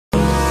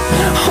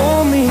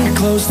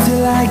close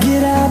till I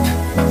get up.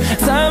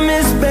 Time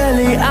is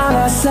barely on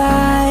our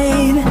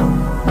side.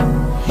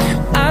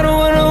 I don't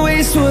wanna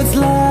waste what's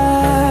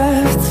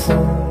left.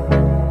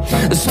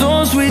 The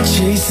storms we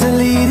chase are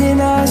leading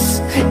us,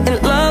 and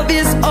love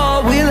is all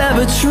we'll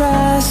ever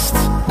trust.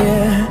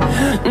 Yeah,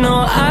 no,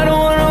 I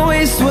don't wanna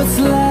waste what's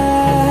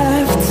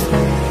left.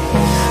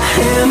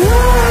 And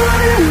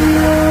on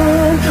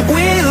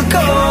we'll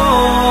go,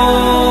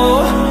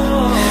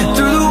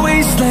 through the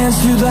wastelands,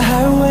 through the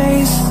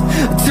highways,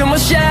 till my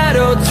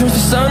shadow turns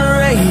to sun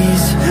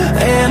rays.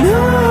 And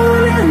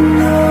on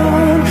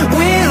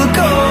we'll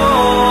go,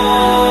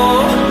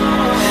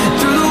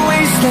 through the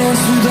wastelands,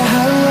 through the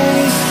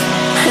highways,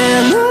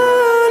 and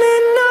on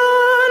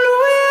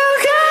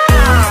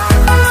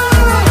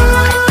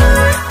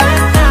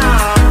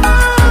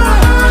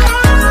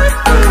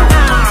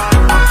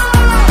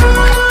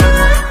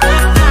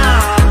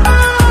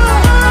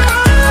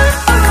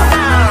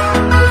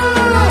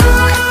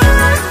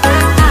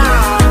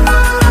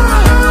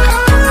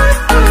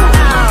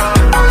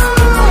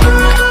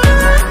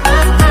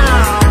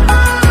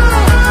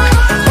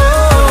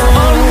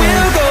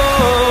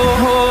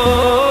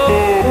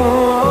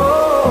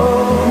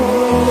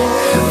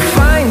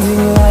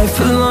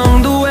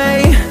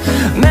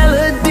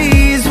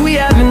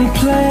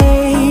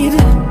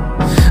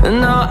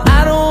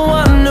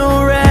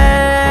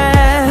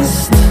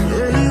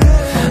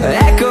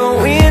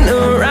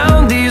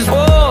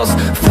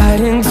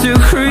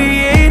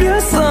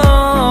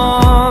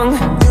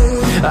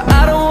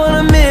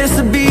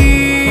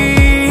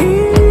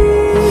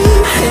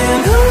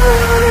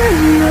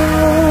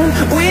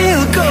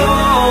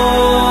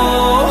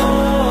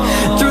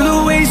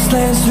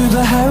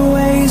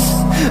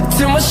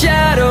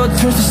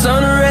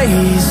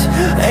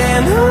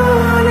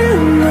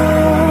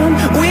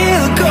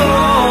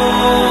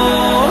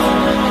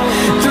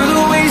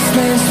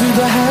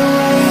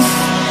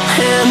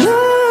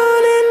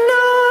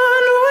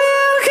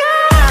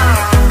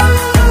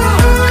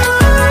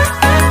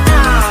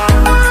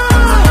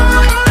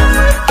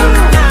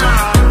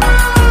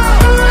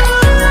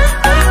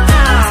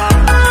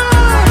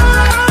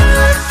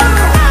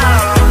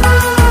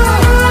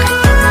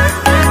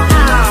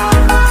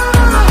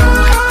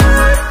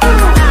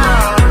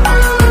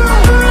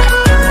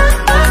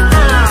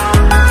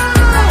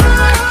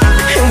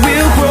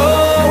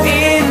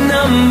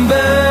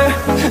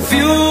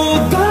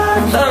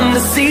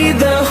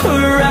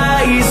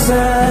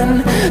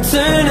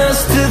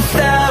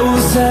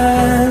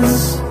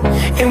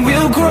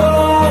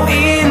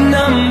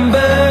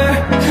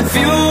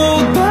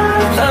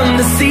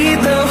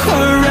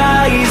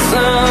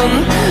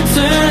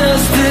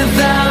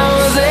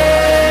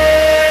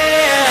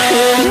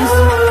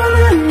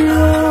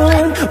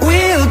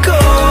we'll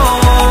go.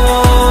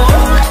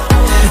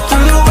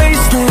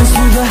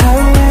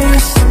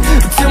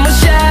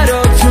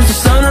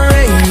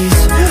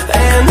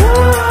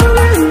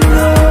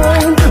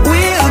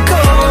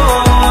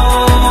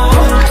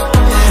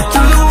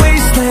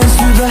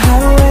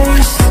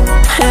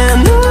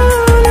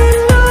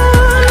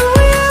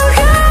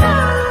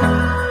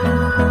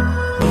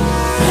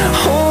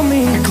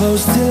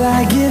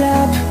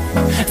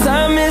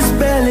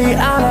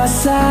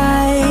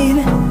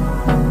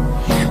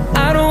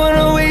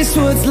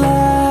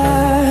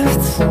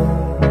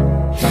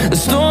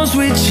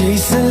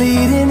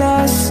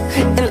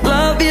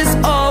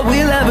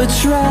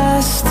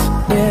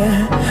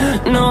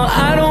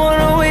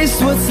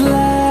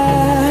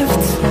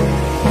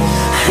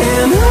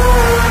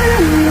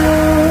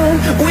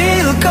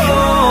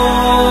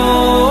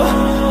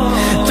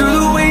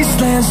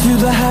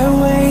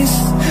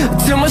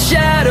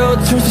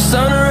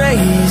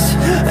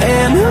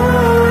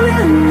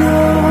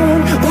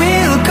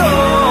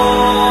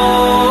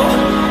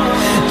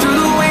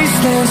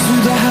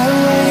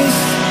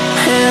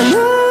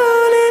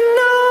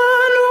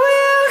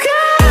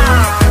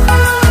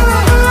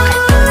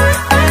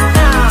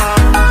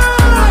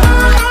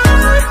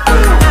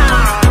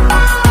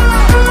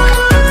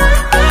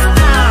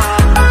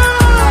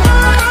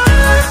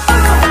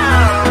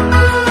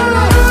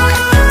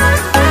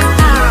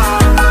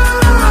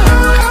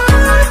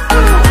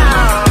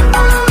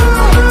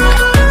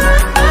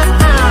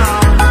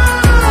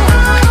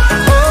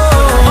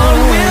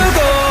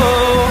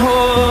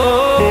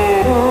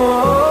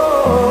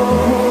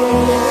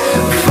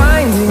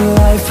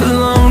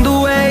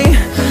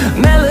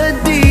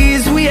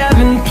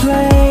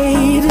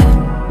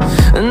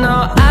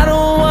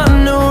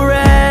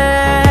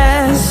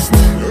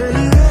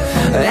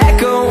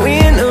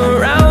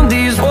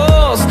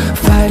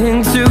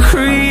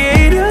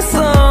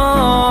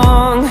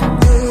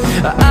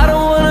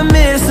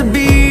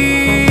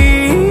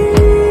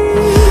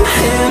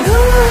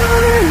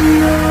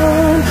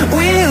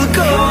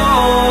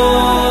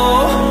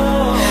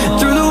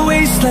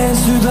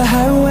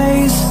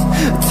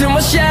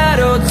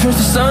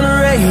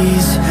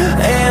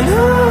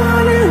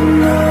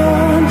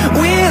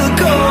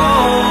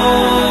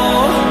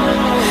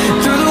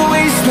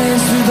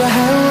 through the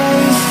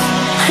highways,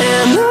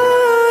 and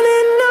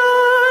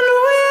on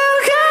we'll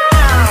go.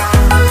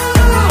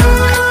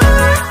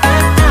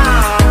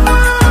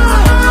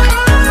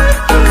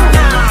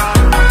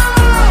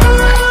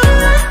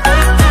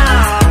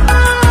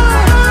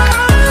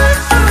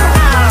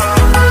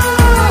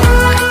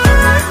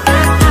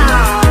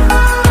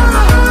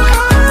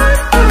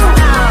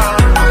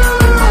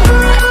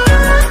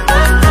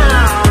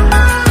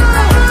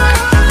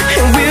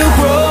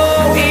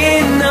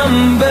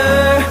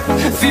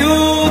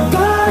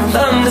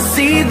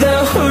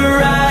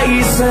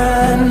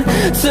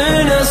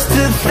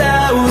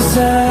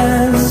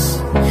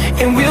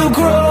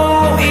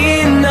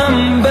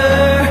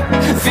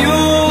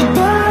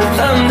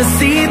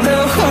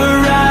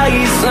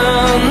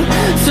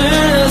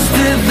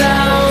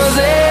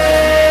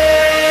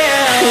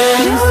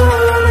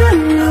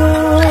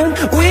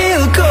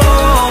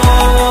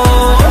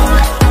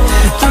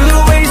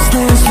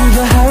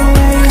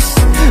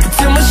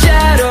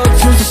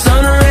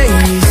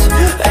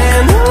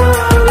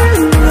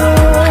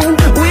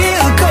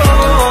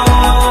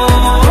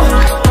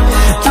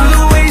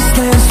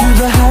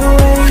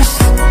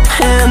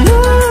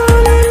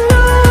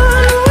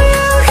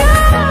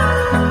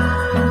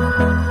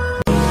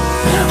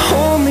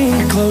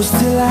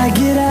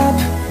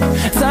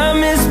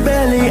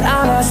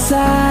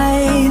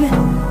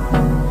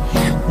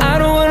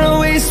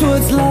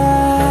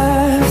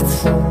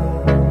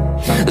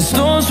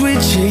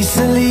 chase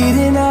are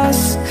leading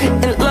us,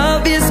 and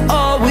love is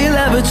all we'll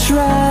ever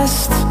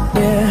trust.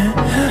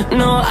 Yeah,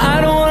 no,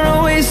 I don't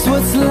wanna waste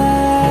what's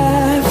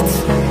left.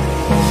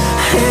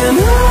 And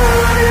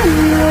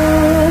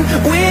on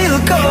we'll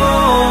go,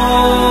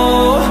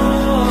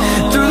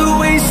 through the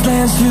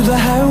wastelands, through the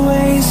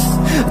highways,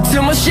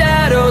 till my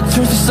shadow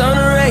turns to sun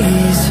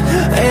rays.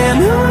 And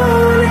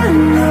on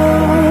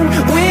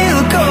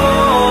we'll go,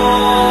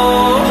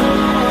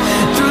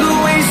 through the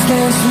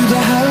wastelands, through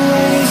the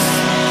highways,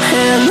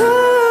 and on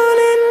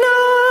we'll go.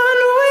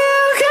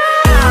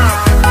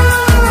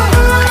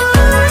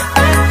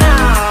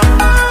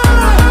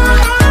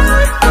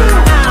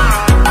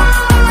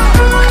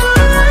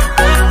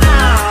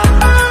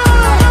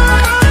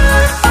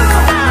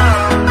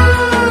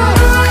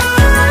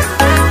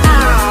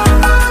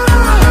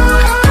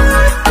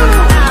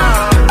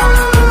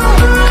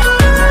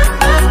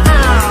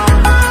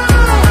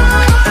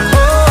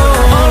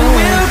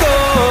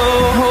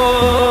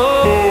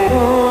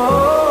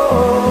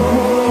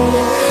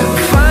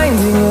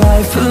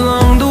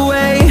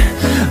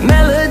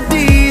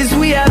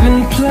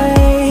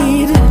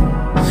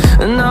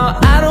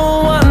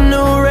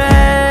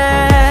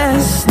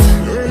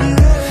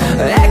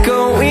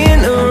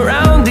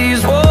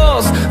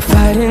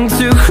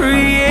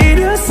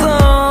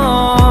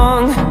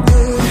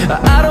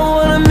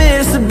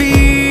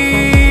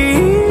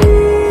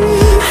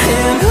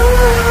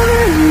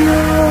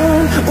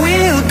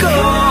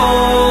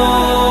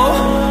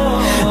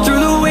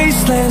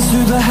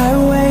 Through the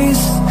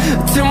highways,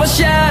 till my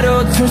shadow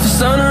turns to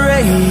sun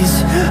rays.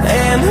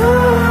 And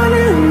on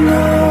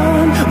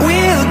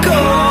we'll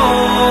go,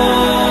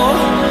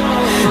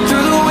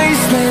 through the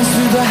wastelands,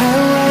 through the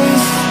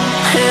highways,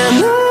 and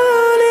on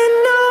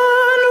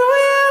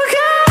we'll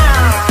go.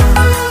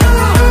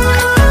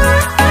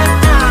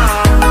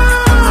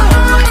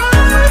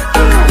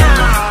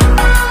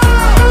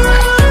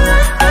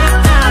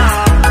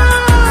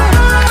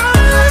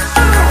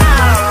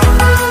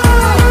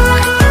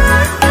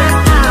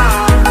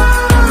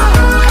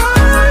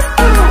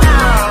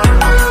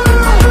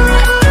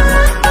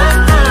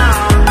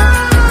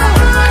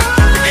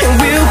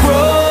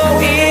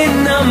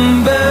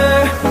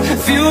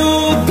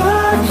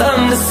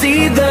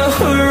 See the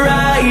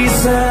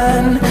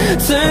horizon,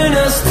 turn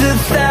us to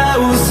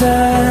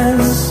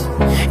thousands,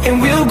 and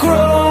we'll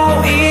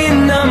grow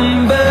in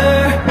number,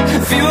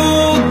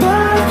 fueled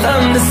by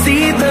them. To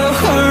see the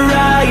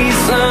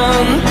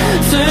horizon,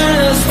 turn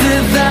us to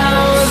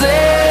thousands,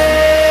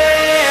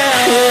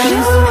 and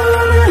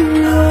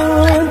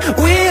on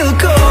we'll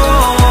go,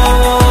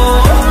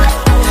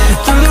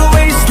 through the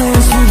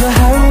wastelands, through the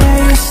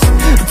highways,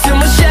 till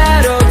my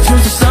shadow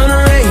turns to sun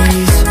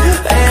rays.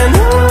 And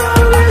on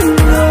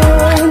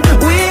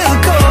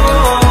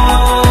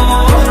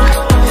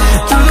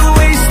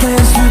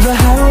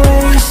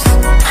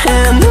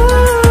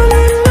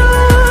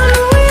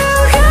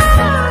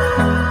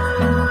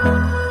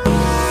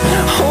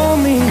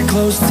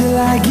till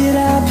I get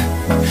up,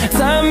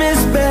 time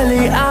is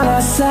barely on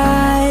our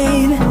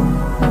side.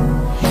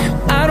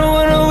 I don't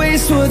wanna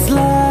waste what's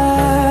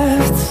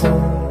left.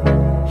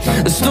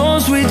 The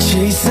storms we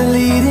chase are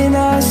leading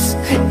us,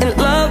 and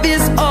love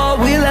is all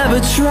we'll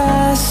ever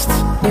trust.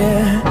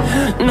 Yeah,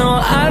 no,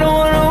 I don't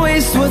wanna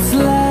waste what's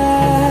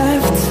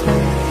left.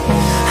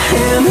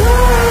 And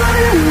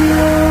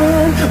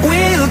on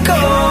we'll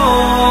go,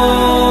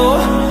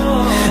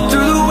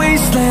 through the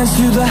wastelands,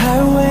 through the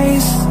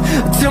highways,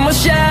 till my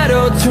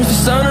shadow turns to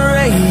sun